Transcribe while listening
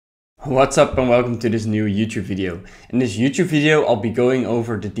What's up and welcome to this new YouTube video. In this YouTube video, I'll be going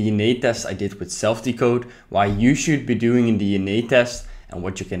over the DNA test I did with SelfDecode, why you should be doing a DNA test and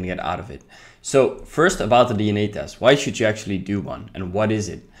what you can get out of it. So first about the DNA test, why should you actually do one and what is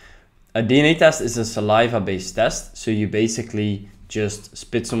it? A DNA test is a saliva based test. So you basically just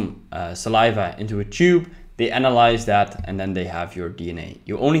spit some saliva into a tube, they analyze that and then they have your DNA.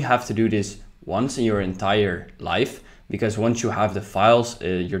 You only have to do this once in your entire life, because once you have the files,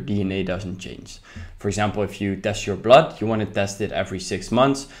 your DNA doesn't change. For example, if you test your blood, you want to test it every 6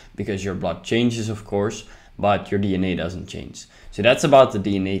 months because your blood changes, of course, but your DNA doesn't change. So that's about the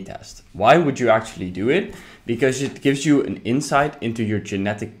DNA test. Why would you actually do it? Because it gives you an insight into your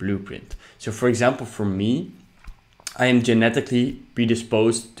genetic blueprint. So for example, for me, I am genetically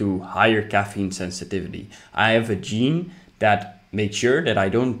predisposed to higher caffeine sensitivity. I have a gene that makes sure that I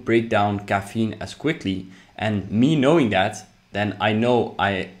don't break down caffeine as quickly. And me knowing that, then I know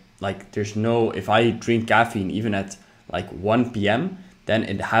if I drink caffeine even at like 1 p.m., then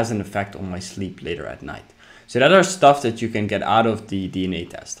it has an effect on my sleep later at night. So that are stuff that you can get out of the DNA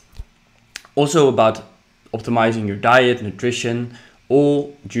test. Also about optimizing your diet, nutrition,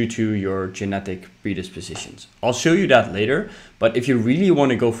 all due to your genetic predispositions. I'll show you that later, but if you really want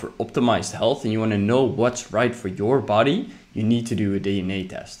to go for optimized health and you want to know what's right for your body, you need to do a DNA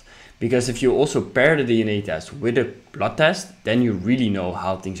test. Because if you also pair the DNA test with a blood test, then you really know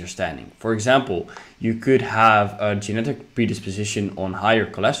how things are standing. For example, you could have a genetic predisposition on higher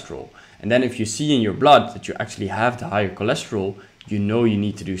cholesterol. And then if you see in your blood that you actually have the higher cholesterol, you know you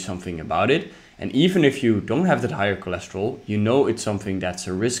need to do something about it. And even if you don't have that higher cholesterol, you know it's something that's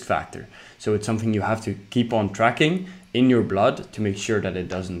a risk factor. So it's something you have to keep on tracking in your blood to make sure that it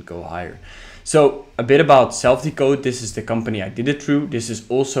doesn't go higher. So a bit about SelfDecode. This is the company I did it through. This is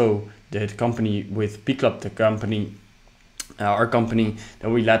also the company with P-Club, the company, our company that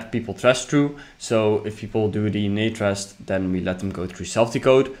we let people test through. So if people do a DNA test, then we let them go through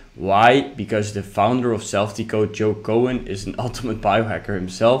SelfDecode. Why? Because the founder of SelfDecode, Joe Cohen, is an ultimate biohacker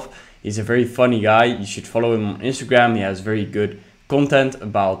himself. He's a very funny guy. You should follow him on Instagram. He has very good content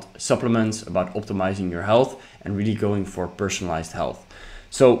about supplements, about optimizing your health and really going for personalized health.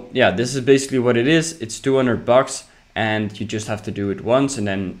 So yeah, this is basically what it is. It's $200 and you just have to do it once, and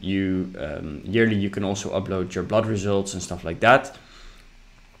then you yearly you can also upload your blood results and stuff like that.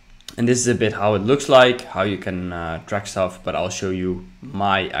 And this is a bit how it looks like, how you can track stuff, but I'll show you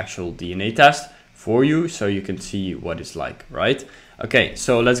my actual DNA test for you so you can see what it's like, right? Okay,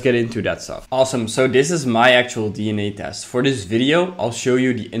 so let's get into that stuff. Awesome, so this is my actual DNA test. For this video, I'll show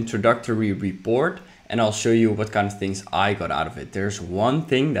you the introductory report and I'll show you what kind of things I got out of it. There's one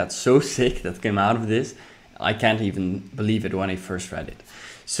thing that's so sick that came out of this. I can't even believe it when I first read it.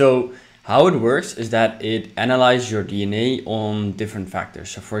 So how it works is that it analyzes your DNA on different factors.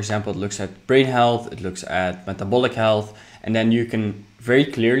 So for example, it looks at brain health, it looks at metabolic health, and then you can very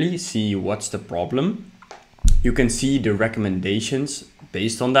clearly see what's the problem. You can see the recommendations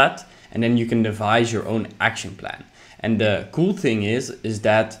based on that, and then you can devise your own action plan. And the cool thing is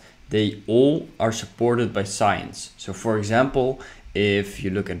that they all are supported by science. So for example, if you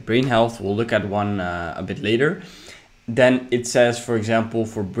look at brain health, we'll look at one a bit later, then it says, for example,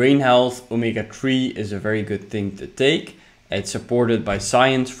 for brain health, omega-3 is a very good thing to take. It's supported by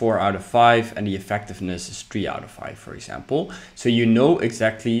science, 4 out of 5, and the effectiveness is 3 out of 5, for example. So you know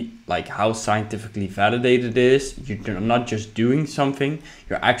exactly like how scientifically validated it is. You're not just doing something,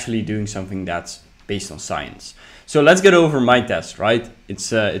 you're actually doing something that's based on science. So let's get over my test, right?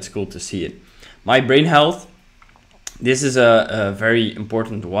 It's cool to see it. My brain health, this is a very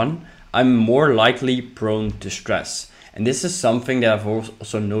important one. I'm more likely prone to stress. And this is something that I've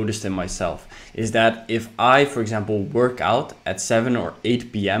also noticed in myself, is that if I, for example, work out at 7 or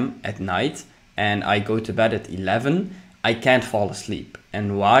 8 p.m. at night and I go to bed at 11, I can't fall asleep.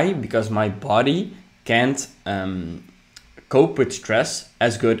 And why? Because my body can't cope with stress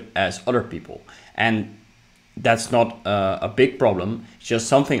as good as other people. And that's not a big problem. It's just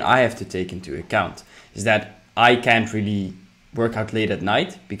something I have to take into account, is that I can't really work out late at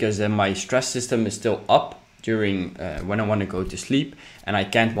night because then my stress system is still up during when I want to go to sleep, and I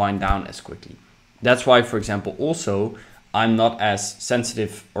can't wind down as quickly. That's why, for example, also I'm not as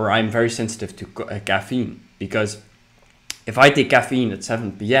sensitive, or I'm very sensitive to caffeine, because if I take caffeine at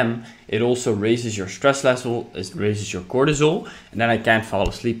 7 p.m., it also raises your stress level, it raises your cortisol, and then I can't fall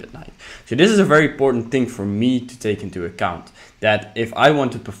asleep at night. So this is a very important thing for me to take into account, that if I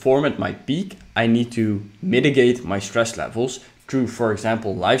want to perform at my peak, I need to mitigate my stress levels through, for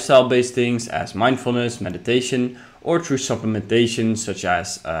example, lifestyle-based things as mindfulness, meditation, or through supplementation such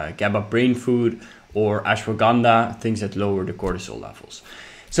as GABA brain food or ashwagandha, things that lower the cortisol levels.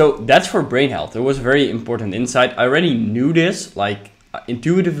 So that's for brain health. It was a very important insight. I already knew this, like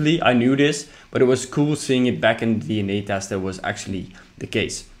intuitively I knew this, but it was cool seeing it back in the DNA test that was actually the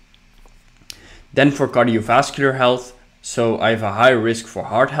case. Then for cardiovascular health, so I have a higher risk for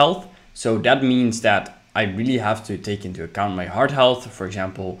heart health. So that means that I really have to take into account my heart health. For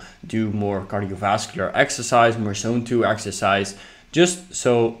example, do more cardiovascular exercise, more zone 2 exercise, just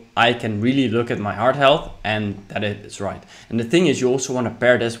so I can really look at my heart health and that it is right. And the thing is, you also want to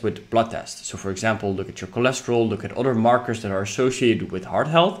pair this with blood tests. So for example, look at your cholesterol, look at other markers that are associated with heart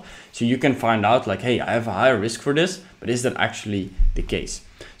health. So you can find out like, hey, I have a higher risk for this, but is that actually the case?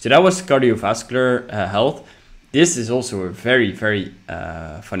 So that was cardiovascular health. This is also a very, very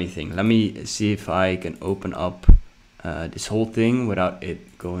funny thing. Let me see if I can open up this whole thing without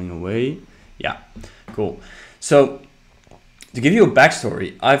it going away. Yeah, cool. So to give you a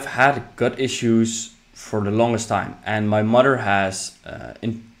backstory, I've had gut issues for the longest time, and my mother has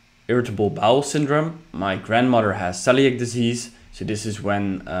irritable bowel syndrome. My grandmother has celiac disease. So this is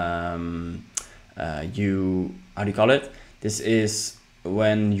when how do you call it? This is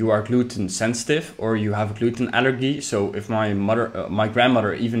when you are gluten sensitive or you have a gluten allergy. So if my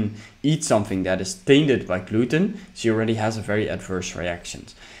grandmother even eats something that is tainted by gluten, she already has a very adverse reaction.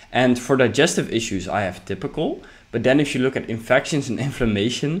 And for digestive issues, I have typical. But then if you look at infections and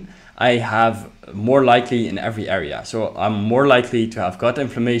inflammation, I have more likely in every area. So I'm more likely to have gut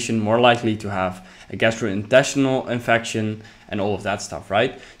inflammation, more likely to have a gastrointestinal infection and all of that stuff,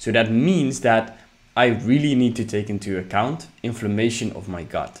 right? So that means that I really need to take into account inflammation of my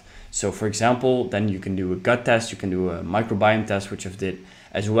gut. So for example, then you can do a gut test, you can do a microbiome test, which I've did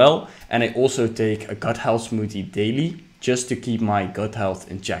as well. And I also take a gut health smoothie daily, just to keep my gut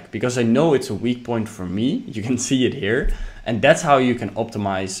health in check, because I know it's a weak point for me. You can see it here, and that's how you can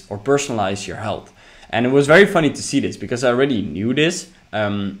optimize or personalize your health. And it was very funny to see this because I already knew this.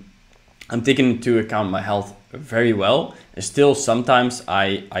 I'm taking into account my health very well, and still sometimes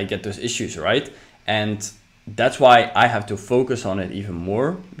I get those issues, right? And that's why I have to focus on it even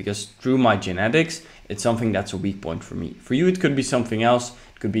more, because through my genetics, it's something that's a weak point for me. For you, it could be something else.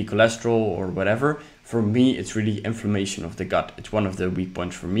 It could be cholesterol or whatever. For me, it's really inflammation of the gut. It's one of the weak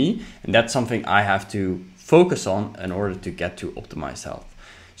points for me. And that's something I have to focus on in order to get to optimized health.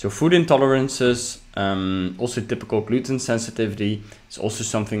 So food intolerances, also typical gluten sensitivity is also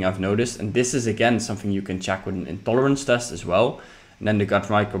something I've noticed. And this is again something you can check with an intolerance test as well. And then the gut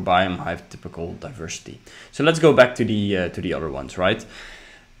microbiome, I have typical diversity. So let's go back to the other ones, right?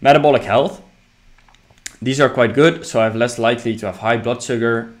 Metabolic health. These are quite good, so I'm less likely to have high blood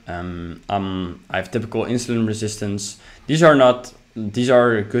sugar. I have typical insulin resistance. These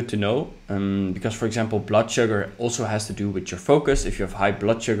are good to know because, for example, blood sugar also has to do with your focus. If you have high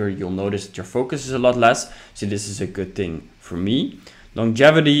blood sugar, you'll notice that your focus is a lot less. So this is a good thing for me.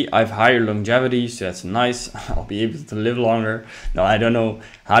 Longevity, I have higher longevity, so that's nice. I'll be able to live longer. Now, I don't know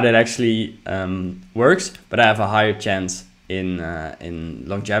how that actually works, but I have a higher chance in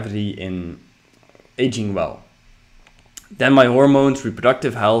longevity, in aging well. Then my hormones,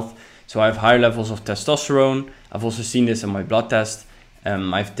 reproductive health. So I have higher levels of testosterone. I've also seen this in my blood test.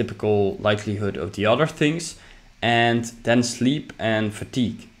 I have typical likelihood of the other things. And then sleep and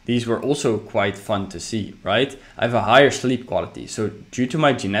fatigue. These were also quite fun to see, right? I have a higher sleep quality. So due to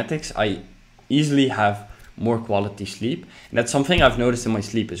my genetics, I easily have more quality sleep. And that's something I've noticed in my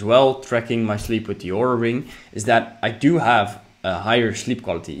sleep as well. Tracking my sleep with the Oura Ring is that I do have a higher sleep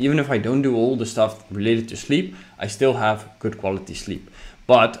quality. Even if I don't do all the stuff related to sleep, I still have good quality sleep.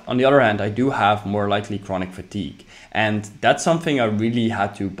 But on the other hand, I do have more likely chronic fatigue. And that's something I really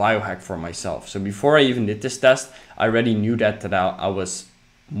had to biohack for myself. So before I even did this test, I already knew that I was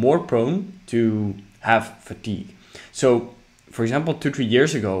more prone to have fatigue. So for example, 2-3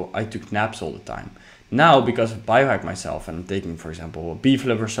 years ago, I took naps all the time. Now, because I've biohacked myself and I'm taking, for example, a beef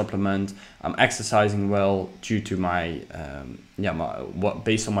liver supplement, I'm exercising well due to my,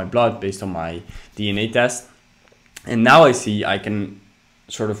 based on my blood, based on my DNA test. And now I see I can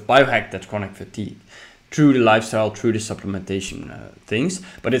sort of biohack that chronic fatigue through the lifestyle, through the supplementation things.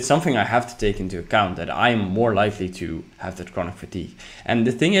 But it's something I have to take into account, that I'm more likely to have that chronic fatigue. And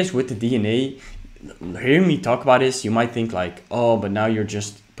the thing is with the DNA, hearing me talk about this, you might think like, oh, but now you're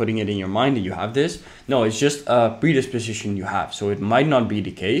just putting it in your mind that you have this. No, it's just a predisposition you have. So it might not be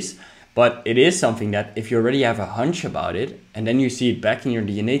the case, but it is something that if you already have a hunch about it and then you see it back in your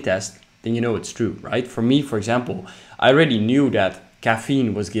DNA test, then you know it's true, right? For me, for example, I already knew that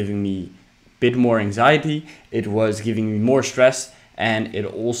caffeine was giving me a bit more anxiety. It was giving me more stress, and it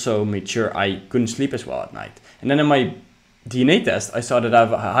also made sure I couldn't sleep as well at night. And then in my DNA test, I saw that I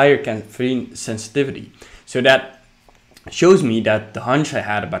have a higher caffeine sensitivity. So that shows me that the hunch I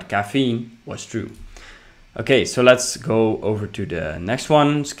had about caffeine was true. Okay, so let's go over to the next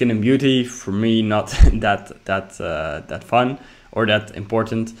one. Skin and beauty, for me, not that fun or that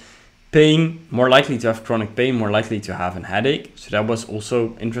important. Pain, more likely to have chronic pain, more likely to have a headache. So that was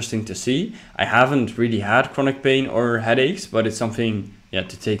also interesting to see. I haven't really had chronic pain or headaches, but it's something, yeah,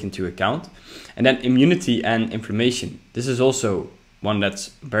 to take into account. And then immunity and inflammation. This is also one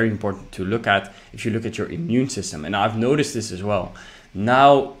that's very important to look at if you look at your immune system. And I've noticed this as well.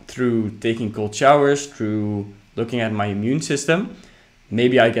 Now, through taking cold showers, through looking at my immune system,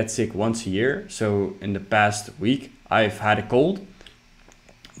 maybe I get sick once a year. So in the past week, I've had a cold.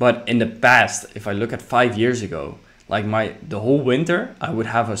 But in the past, if I look at 5 years ago, like the whole winter, I would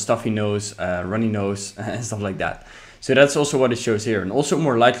have a stuffy nose, runny nose, and stuff like that. So that's also what it shows here, and also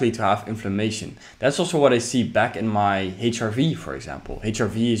more likely to have inflammation. That's also what I see back in my HRV, for example.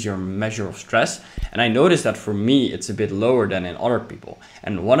 HRV is your measure of stress, and I noticed that for me, it's a bit lower than in other people.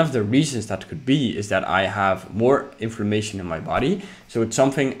 And one of the reasons that could be is that I have more inflammation in my body, so it's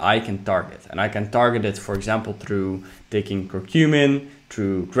something I can target. And I can target it, for example, through taking curcumin,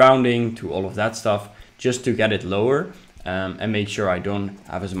 through grounding, to all of that stuff, just to get it lower and make sure I don't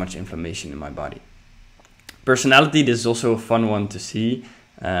have as much inflammation in my body. Personality, this is also a fun one to see.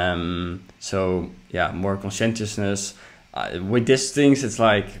 So yeah, more conscientiousness. With these things, it's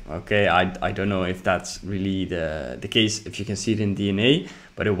like, okay, I don't know if that's really the case, if you can see it in DNA,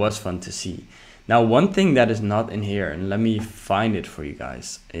 but it was fun to see. Now, one thing that is not in here, and let me find it for you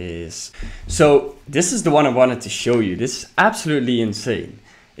guys, is... So this is the one I wanted to show you. This is absolutely insane.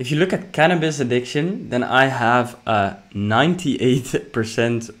 If you look at cannabis addiction, then I have a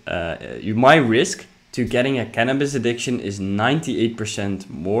 98%, my risk to getting a cannabis addiction is 98%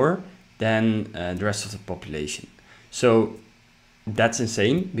 more than the rest of the population. So that's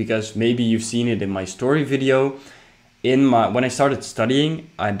insane, because maybe you've seen it in my story video. When I started studying,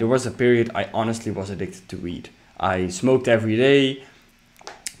 there was a period I honestly was addicted to weed. I smoked every day.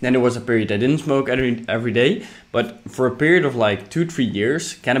 Then there was a period I didn't smoke every day. But for a period of like 2-3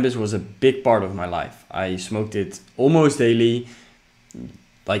 years, cannabis was a big part of my life. I smoked it almost daily,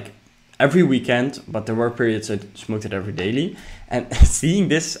 like every weekend, but there were periods I smoked it every daily. And seeing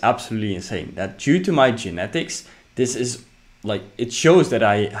this is absolutely insane. That due to my genetics, this is like, it shows that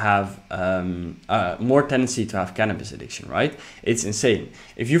I have more tendency to have cannabis addiction, right? It's insane.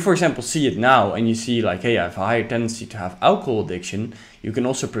 If you, for example, see it now and you see like, hey, I have a higher tendency to have alcohol addiction, you can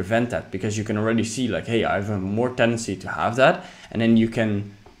also prevent that, because you can already see like, hey, I have a more tendency to have that. And then you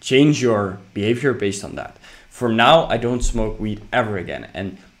can change your behavior based on that. For now, I don't smoke weed ever again.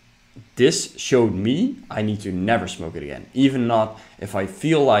 And this showed me I need to never smoke it again. Even not if I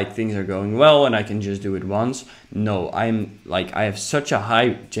feel like things are going well and I can just do it once. No, I have such a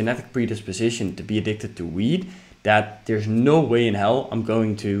high genetic predisposition to be addicted to weed that there's no way in hell I'm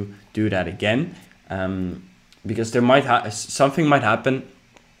going to do that again. Because there something might happen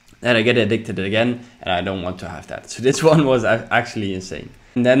that I get addicted again, and I don't want to have that. So this one was actually insane.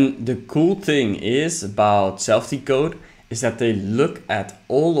 And then the cool thing is about SelfDecode is that they look at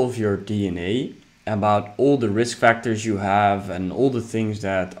all of your DNA, about all the risk factors you have and all the things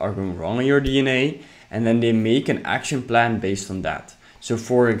that are going wrong in your DNA, and then they make an action plan based on that. So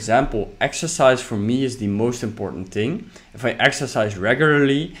for example, exercise for me is the most important thing. If I exercise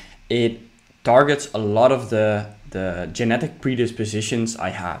regularly, it targets a lot of the genetic predispositions I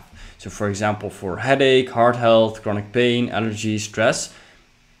have. So for example, for headache, heart health, chronic pain, allergies, stress,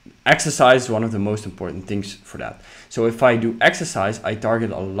 exercise is one of the most important things for that. So if I do exercise, I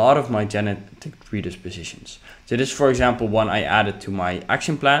target a lot of my genetic predispositions. So this, for example, one I added to my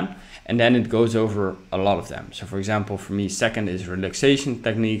action plan, and then it goes over a lot of them. So for example, for me, second is relaxation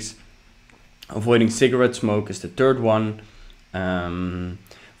techniques. Avoiding cigarette smoke is the third one.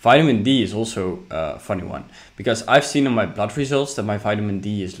 Vitamin D is also a funny one, because I've seen in my blood results that my vitamin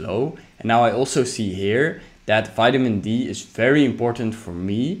D is low. And now I also see here that vitamin D is very important for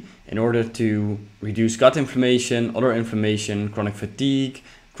me in order to reduce gut inflammation, other inflammation, chronic fatigue,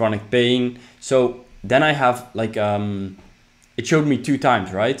 chronic pain. So then I have like, it showed me 2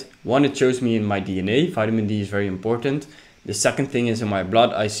 times, right? One, it shows me in my DNA, vitamin D is very important. The second thing is in my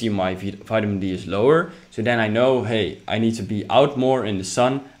blood, I see my vitamin D is lower. So then I know, hey, I need to be out more in the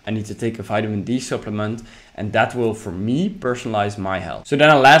sun. I need to take a vitamin D supplement, and that will, for me, personalize my health. So then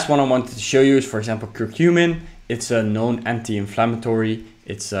the last one I wanted to show you is, for example, curcumin. It's a known anti-inflammatory.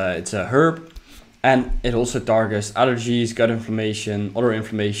 It's a herb, and it also targets allergies, gut inflammation, other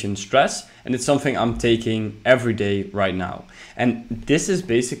inflammation, stress. And it's something I'm taking every day right now. And this is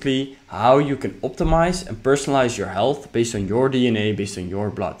basically how you can optimize and personalize your health based on your DNA, based on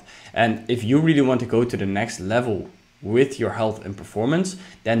your blood. And if you really want to go to the next level with your health and performance,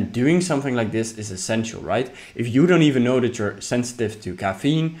 then doing something like this is essential, right? If you don't even know that you're sensitive to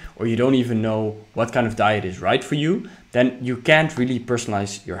caffeine, or you don't even know what kind of diet is right for you, then you can't really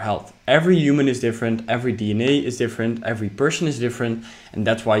personalize your health. Every human is different, every DNA is different, every person is different, and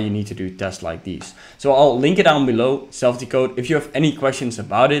that's why you need to do tests like these. So I'll link it down below, SelfDecode. If you have any questions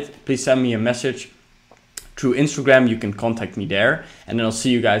about it, please send me a message through Instagram. You can contact me there, and then I'll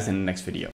see you guys in the next video.